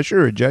without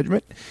pressure or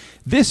judgment,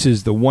 this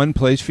is the one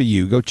place for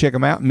you. Go check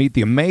them out and meet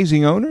the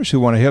amazing owners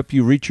who want to help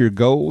you reach your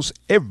goals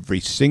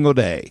every single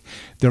day.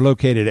 They're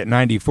located at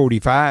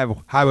 9045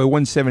 Highway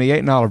 178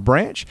 in Olive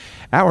Branch.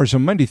 Hours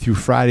on Monday through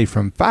Friday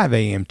from 5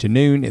 a.m. to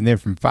noon, and then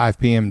from 5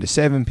 p.m. to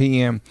 7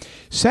 p.m.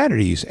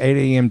 Saturdays, 8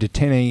 a.m. to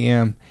 10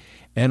 a.m.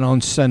 And on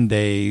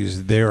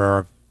Sundays, they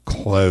are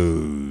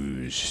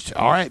closed.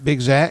 All right, Big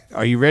Zach,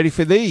 are you ready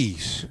for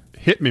these?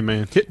 Hit me,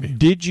 man. Hit me.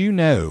 Did you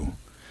know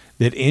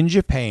that in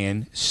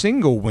Japan,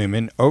 single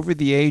women over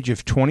the age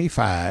of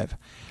 25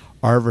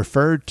 are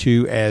referred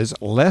to as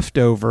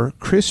leftover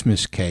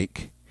Christmas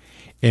cake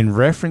in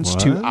reference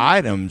to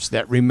items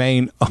that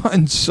remain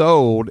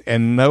unsold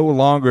and no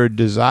longer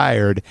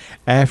desired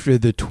after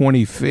the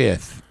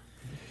 25th?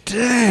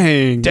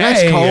 Dang,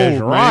 that's cold,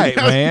 right,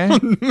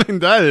 man.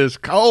 That is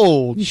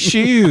cold.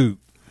 Shoot.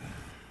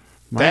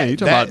 Man, you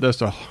talking about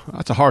that's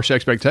a harsh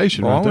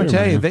expectation. Well, right I'm going to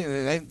tell you,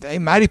 they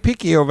mighty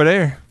picky over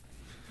there.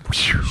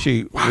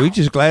 Shoot, we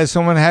just glad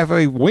someone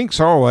halfway winks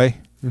our way.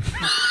 And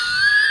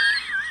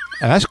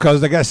that's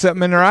because they got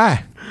something in their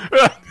eye.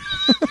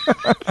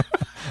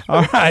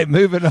 All right,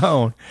 moving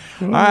on.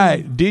 All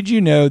right, did you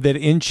know that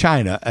in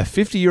China, a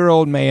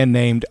 50-year-old man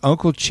named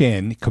Uncle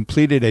Chen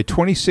completed a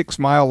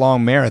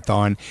 26-mile-long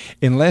marathon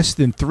in less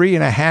than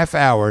 3.5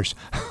 hours,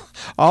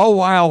 all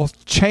while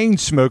chain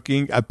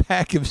smoking a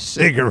pack of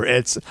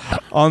cigarettes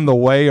on the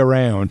way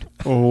around?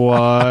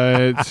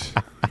 What?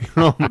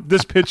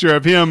 This picture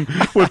of him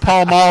with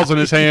Pall Malls in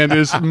his hand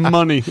is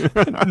money.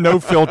 No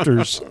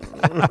filters.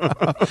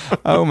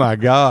 Oh my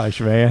gosh,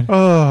 man.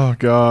 Oh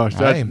gosh,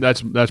 Hey.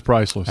 that's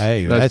priceless.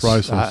 Hey, that's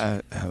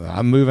priceless.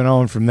 I'm moving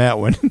on from that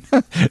one.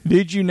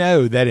 Did you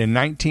know that in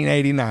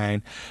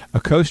 1989,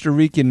 a Costa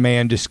Rican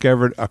man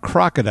discovered a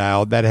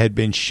crocodile that had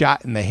been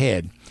shot in the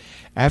head?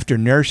 After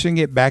nursing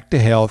it back to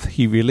health,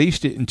 he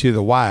released it into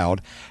the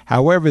wild.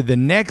 However, the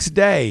next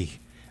day,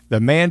 the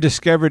man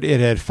discovered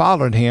it had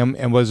followed him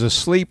and was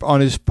asleep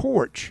on his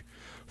porch.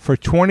 For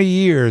 20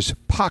 years,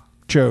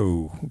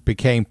 Pacho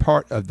became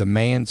part of the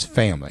man's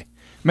family.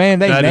 Man,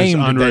 they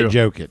named that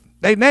joker.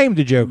 They named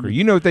the joker.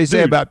 You know what they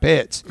say about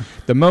pets.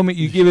 The moment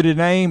you give it a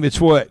name,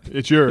 it's what?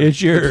 It's yours. It's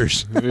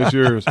yours. It's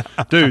yours.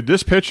 Dude,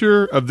 this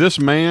picture of this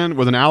man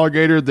with an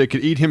alligator that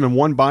could eat him in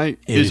one bite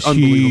is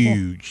unbelievable.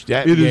 Huge.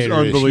 That it is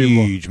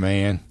unbelievable. Huge,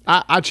 man.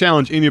 I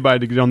challenge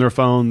anybody to get on their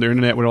phone, their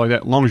internet, whatever like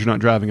that, as long as you're not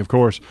driving, of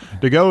course,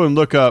 to go and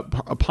look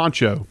up a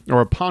poncho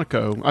or a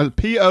poncho,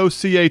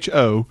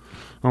 P-O-C-H-O.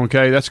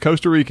 Okay, that's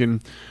Costa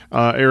Rican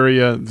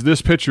area.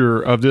 This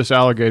picture of this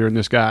alligator and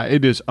this guy,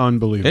 it is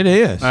unbelievable. It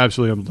is.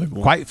 Absolutely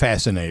unbelievable. Quite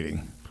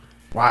fascinating.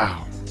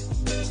 Wow.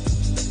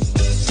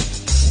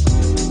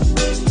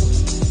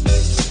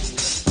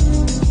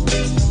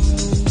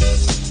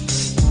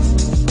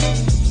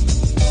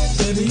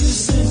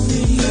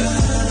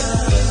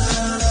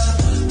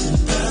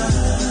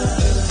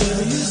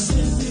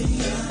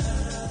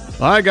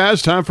 All right,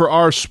 guys, time for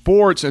our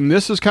sports, and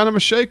this is kind of a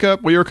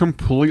shakeup. We are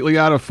completely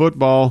out of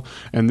football,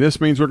 and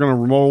this means we're going to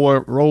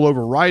roll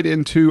over right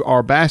into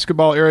our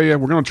basketball area.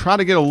 We're going to try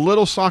to get a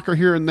little soccer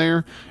here and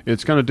there.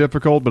 It's kind of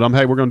difficult, but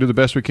we're going to do the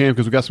best we can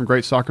because we've got some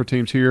great soccer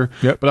teams here.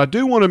 Yep. But I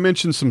do want to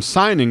mention some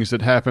signings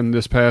that happened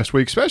this past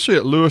week, especially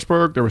at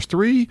Lewisburg. There was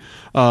 3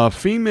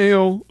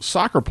 female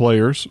soccer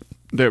players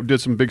They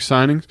did some big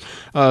signings.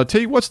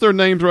 T, what's their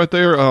names right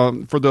there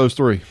for those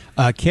three?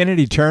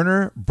 Kennedy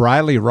Turner,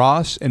 Briley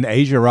Ross, and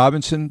Asia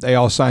Robinson. They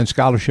all signed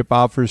scholarship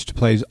offers to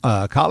play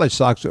college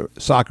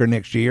soccer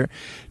next year.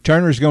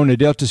 Turner's going to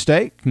Delta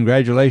State.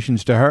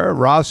 Congratulations to her.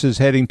 Ross is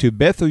heading to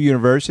Bethel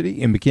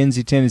University in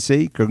McKenzie,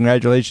 Tennessee.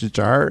 Congratulations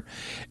to her.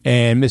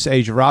 And Miss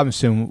Asia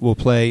Robinson will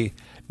play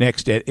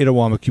next at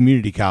Itawamba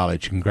Community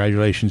College.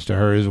 Congratulations to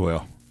her as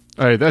well.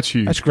 Hey, that's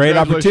huge. That's great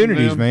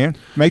opportunities, man.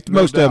 Make the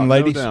most of them,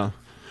 ladies. No doubt.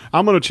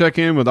 I'm going to check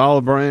in with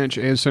Olive Branch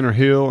and Center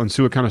Hill and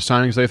see what kind of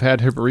signings they've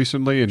had here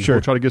recently, and we'll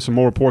try to get some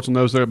more reports on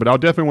those there. But I'll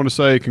definitely want to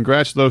say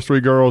congrats to those three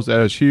girls. That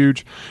is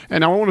huge.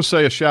 And I want to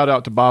say a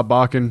shout-out to Bob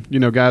Bakken. You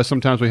know, guys,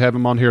 sometimes we have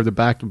him on here, the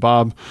Back to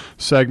Bob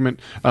segment,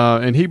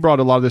 and he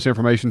brought a lot of this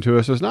information to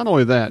us. It's not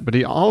only that, but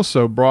he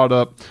also brought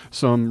up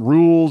some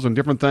rules and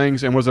different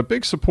things and was a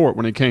big support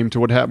when it came to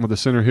what happened with the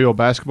Center Hill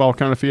basketball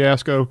kind of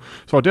fiasco.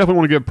 So I definitely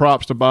want to give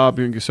props to Bob.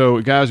 So,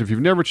 guys, if you've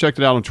never checked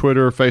it out on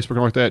Twitter, Facebook,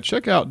 or like that,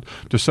 check out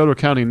DeSoto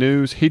County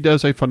News. He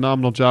does a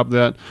phenomenal job of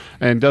that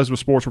and does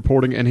with sports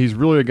reporting, and he's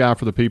really a guy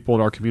for the people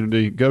in our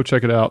community. Go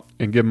check it out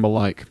and give him a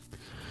like.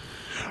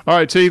 All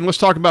right, T, let's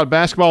talk about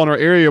basketball in our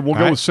area. We'll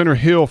go with Center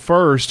Hill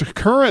first.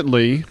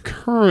 Currently,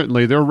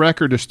 their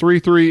record is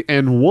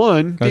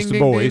 3-3-1. That's the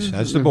boys.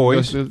 That's the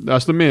boys.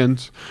 That's the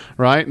men's,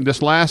 right? And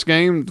this last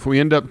game, we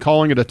end up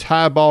calling it a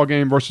tie ball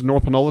game versus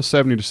North Panola,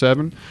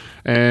 70-7.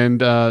 And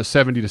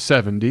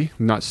 70-70,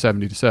 not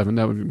 70-7.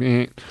 That would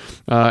be.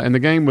 And the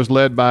game was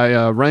led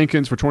by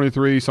Rankins for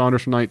 23,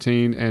 Saunders for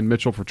 19, and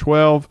Mitchell for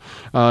 12.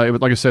 It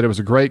was, like I said, it was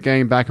a great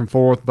game, back and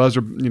forth,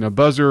 buzzer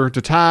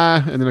to tie,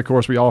 and then of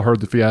course we all heard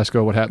the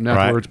fiasco, what happened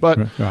afterwards.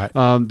 But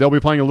they'll be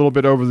playing a little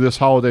bit over this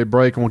holiday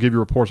break, and we'll give you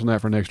reports on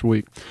that for next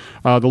week.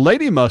 The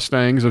Lady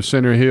Mustangs of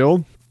Center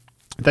Hill.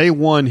 They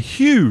won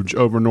huge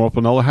over North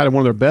Panola. Had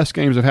one of their best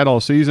games they've had all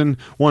season.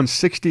 Won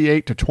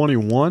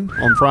 68-21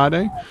 on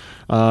Friday.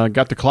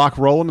 Got the clock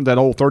rolling, that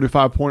old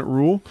 35-point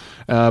rule.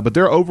 But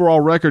their overall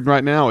record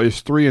right now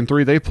is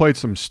 3-3. They played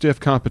some stiff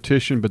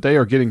competition, but they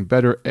are getting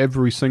better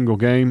every single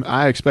game.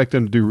 I expect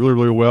them to do really,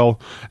 really well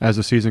as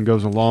the season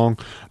goes along.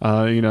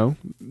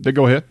 They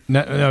go ahead.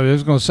 No, I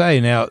was going to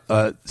say, now,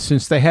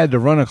 since they had to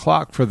run a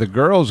clock for the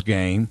girls'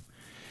 game,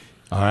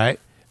 all right,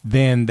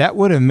 then that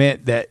would have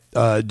meant that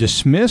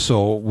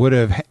dismissal would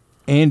have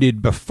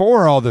ended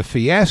before all the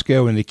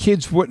fiasco, and the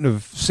kids wouldn't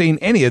have seen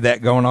any of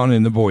that going on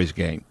in the boys'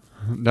 game.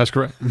 That's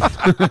correct.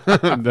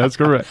 That's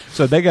correct.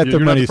 So they got their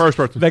money.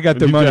 They got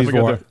their money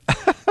for it.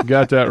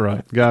 Got that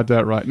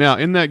right. Now,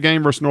 in that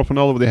game versus North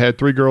Panola, they had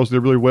three girls that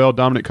did really well.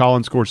 Dominic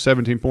Collins scored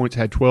 17 points,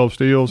 had 12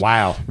 steals.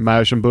 Wow.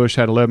 Madison Bush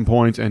had 11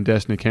 points, and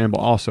Destiny Campbell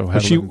also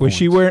had 11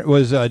 points.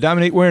 Was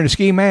Dominique wearing a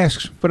ski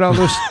mask with all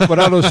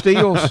those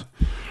steals?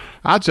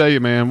 I tell you,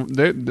 man,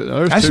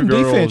 those that's two some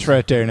girls, defense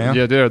right there now.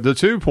 Yeah, they're the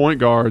 2 point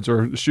guards,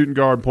 or shooting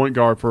guard, point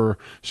guard for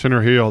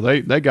Center Hill.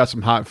 They got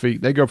some hot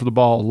feet. They go for the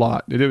ball a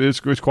lot.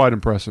 It's quite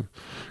impressive.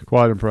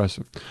 Quite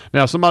impressive.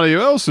 Now, somebody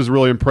else is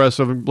really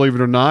impressive, believe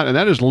it or not, and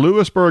that is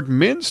Lewisburg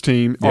men's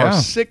team are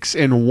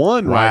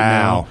 6-1 right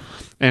now.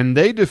 And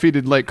they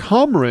defeated Lake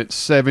Cormorant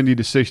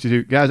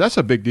 70-62. Guys, that's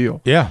a big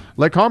deal. Yeah,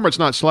 Lake Cormorant's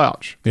not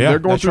slouch. Yeah, they're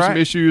going through some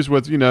issues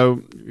with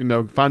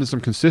finding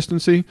some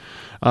consistency.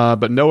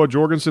 But Noah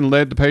Jorgensen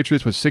led the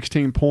Patriots with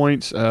 16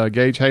 points.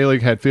 Gage Haley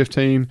had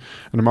 15,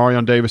 and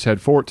Amarion Davis had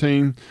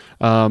 14.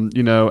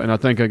 And I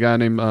think a guy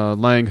named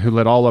Lang who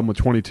led all of them with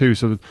 22.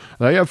 So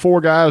they have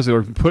four guys that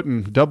are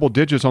putting double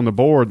digits on the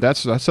board. That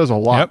says a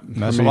lot. Yep,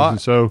 that's a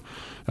lot. So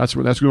that's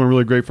going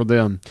really great for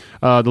them.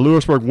 The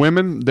Lewisburg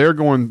women, they're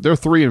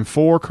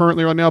 3-4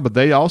 currently right now, but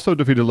they also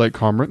defeated Lake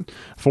Cormorant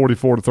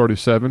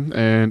 44-37.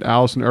 And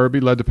Allison Irby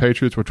led the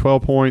Patriots with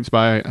 12 points,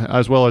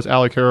 as well as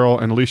Allie Carroll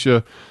and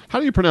Alicia. How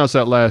do you pronounce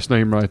that last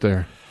name right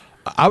there?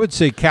 I would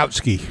say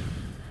Kautsky.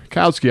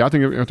 I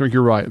think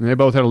you're right. And they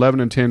both had 11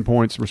 and 10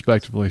 points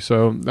respectively.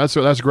 So that's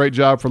a great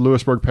job for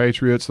Lewisburg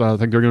Patriots. I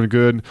think they're going to be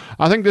good.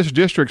 I think this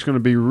district's going to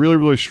be really,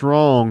 really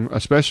strong,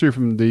 especially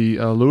from the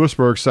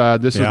Lewisburg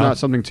side. This is not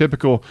something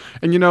typical.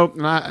 And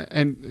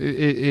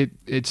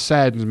it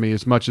saddens me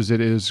as much as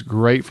it is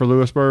great for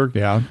Lewisburg.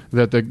 Yeah.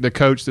 That the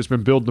coach that's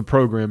been building the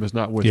program is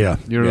not with him.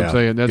 You know what I'm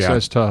saying?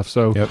 That's tough.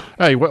 So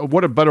hey,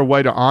 what a better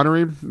way to honor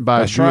him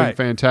by doing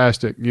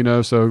fantastic.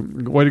 So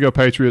way to go,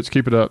 Patriots.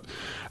 Keep it up.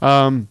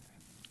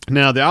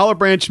 Now, the Olive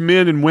Branch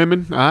men and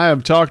women, I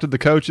have talked to the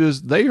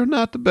coaches. They are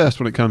not the best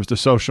when it comes to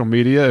social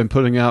media and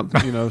putting out,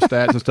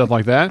 stats and stuff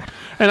like that.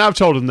 And I've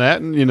told them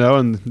that,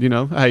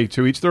 and hey,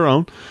 to each their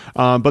own.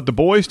 But the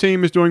boys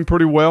team is doing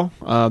pretty well.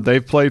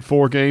 They've played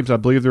 4 games. I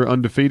believe they're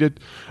undefeated.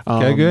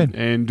 Okay, good.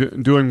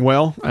 And doing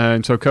well.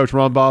 And so Coach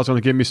Rumbaugh is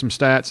going to give me some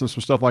stats and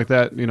some stuff like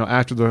that,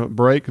 after the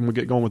break, and we'll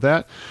get going with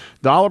that.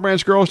 The Olive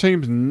Branch girls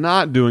team's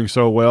not doing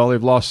so well.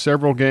 They've lost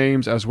several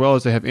games, as well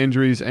as they have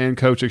injuries, and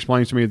Coach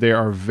explains to me they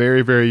are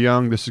very, very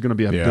young. This is going to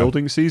be a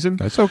building season.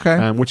 That's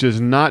okay. Which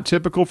is not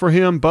typical for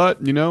him, but,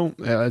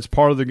 it's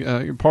part of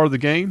the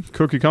game.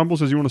 Cookie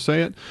crumbles, as you want to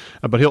say it.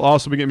 But he'll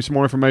also be getting me some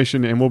more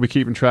information, and we'll be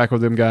keeping track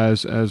of them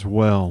guys as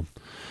well.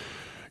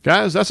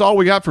 Guys, that's all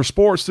we got for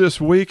sports this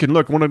week. And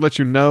look, I want to let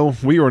you know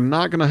we are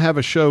not going to have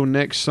a show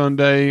next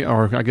Sunday,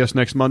 or I guess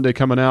next Monday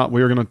coming out.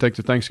 We are going to take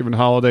the Thanksgiving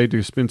holiday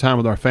to spend time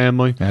with our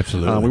family.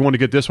 Absolutely. We want to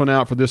get this one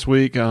out for this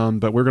week,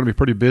 but we're going to be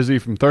pretty busy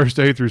from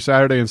Thursday through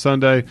Saturday and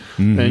Sunday.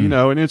 And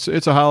and it's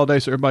a holiday,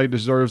 so everybody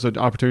deserves an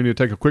opportunity to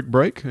take a quick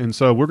break. And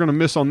so we're going to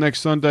miss on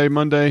next Sunday,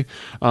 Monday,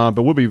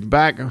 but we'll be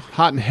back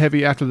hot and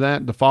heavy after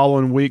that the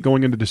following week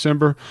going into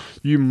December.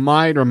 You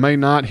might or may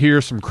not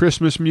hear some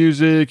Christmas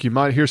music. You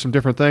might hear some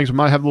different things. We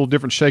might have a little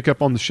different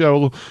shake-up on the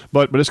show,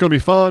 but it's going to be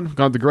fun.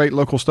 Got the great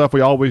local stuff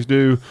we always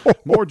do.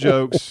 More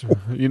jokes,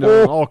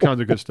 all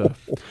kinds of good stuff.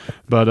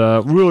 But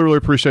really, really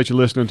appreciate you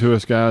listening to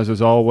us, guys,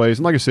 as always.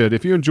 And like I said,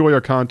 if you enjoy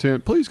our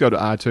content, please go to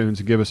iTunes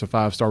and give us a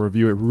 5-star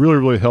review. It really,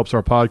 really helps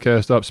our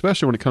podcast up,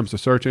 especially when it comes to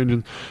search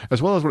engines,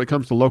 as well as when it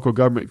comes to local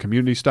government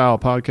community-style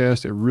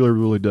podcast. It really,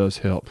 really does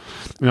help.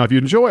 Now, if you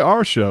enjoy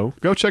our show,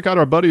 go check out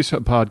our buddy's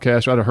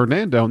podcast out of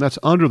Hernando, and that's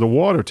Under the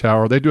Water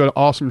Tower. They do an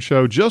awesome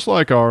show just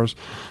like ours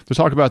to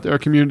talk about their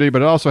community,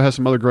 but it also has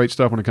some other great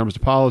stuff when it comes to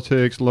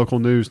politics, local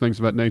news, things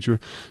of that nature.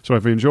 So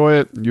if you enjoy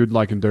it, you'd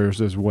like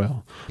theirs as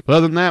well. But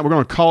other than that, we're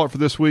going to call it for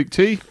this week.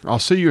 T, I'll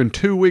see you in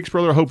 2 weeks,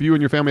 brother. I hope you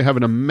and your family have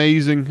an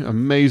amazing,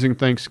 amazing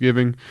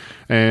Thanksgiving,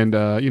 and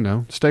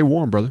stay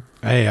warm, brother.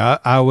 Hey,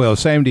 I will.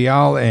 Same to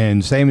y'all,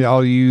 and same to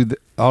all of you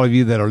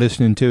that are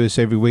listening to us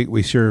every week.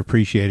 We sure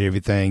appreciate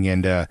everything,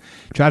 and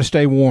try to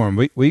stay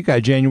warm. We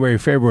got January,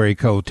 February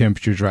cold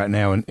temperatures right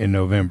now in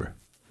November.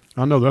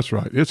 I know that's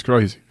right. It's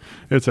crazy.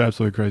 It's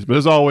absolutely crazy. But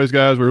as always,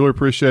 guys, we really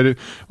appreciate it.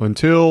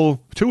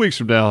 Until 2 weeks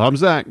from now, I'm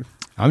Zach.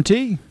 I'm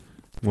T.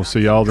 We'll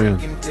see y'all then.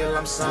 Until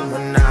I'm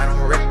someone I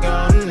don't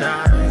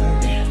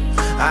recognize.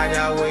 I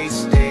got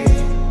wasted.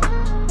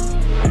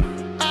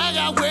 I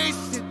got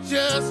wasted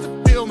just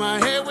to fill my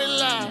head with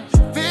lies.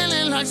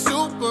 Feeling like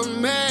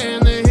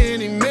Superman.